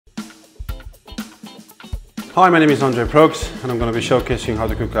Hi, my name is Andrej Prokes and I'm going to be showcasing how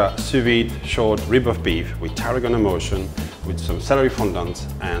to cook a sous vide short rib of beef with tarragon emulsion with some celery fondant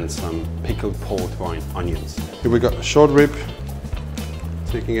and some pickled port wine onions. Here we got a short rib,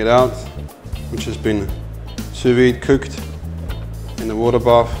 taking it out, which has been sous vide cooked in the water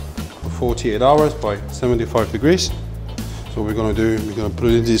bath for 48 hours by 75 degrees. So what we're going to do, we're going to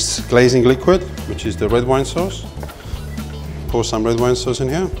put in this glazing liquid, which is the red wine sauce. Pour some red wine sauce in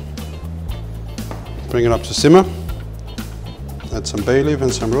here. Bring it up to simmer. Add some bay leaf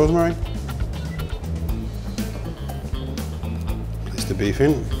and some rosemary. Place the beef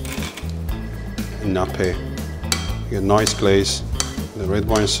in. And nappe. You get a nice glaze. The red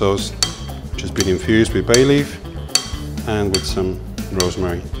wine sauce, which has been infused with bay leaf and with some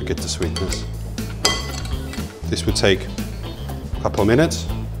rosemary to get the sweetness. This would take a couple of minutes.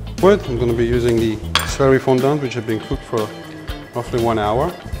 I'm going to be using the celery fondant, which have been cooked for roughly 1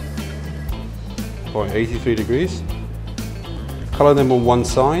 hour. By 83 degrees. Color them on one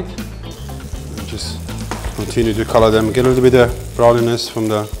side and just continue to color them. Get a little bit of browniness from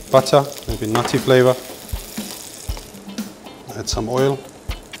the butter, maybe nutty flavor. Add some oil.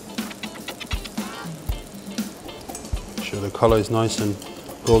 Make sure the color is nice and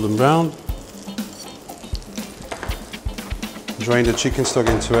golden brown. Drain the chicken stock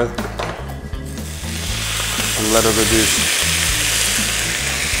into it and let it reduce.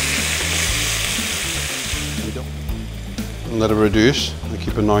 And let it reduce and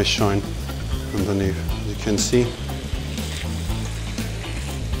keep a nice shine underneath, as you can see.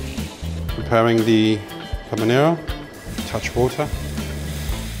 Preparing the carbonara, touch water,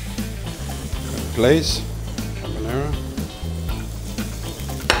 glaze, carbonara,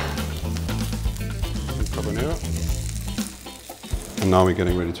 and now we're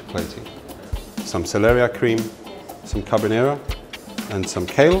getting ready to plating. Some celeriac cream, some carbonara, and some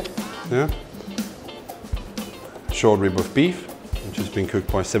kale. Yeah. Short rib of beef, which has been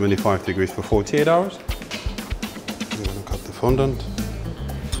cooked by 75 degrees for 48 hours. I'm going to cut the fondant.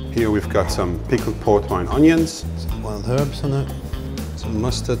 Here we've got some pickled port wine onions, some wild herbs on it, some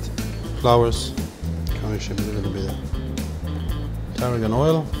mustard flowers, garnish it with a little bit of tarragon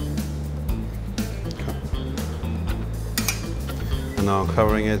oil. Okay. And now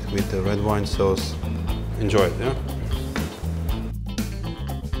covering it with the red wine sauce. Enjoy it, yeah?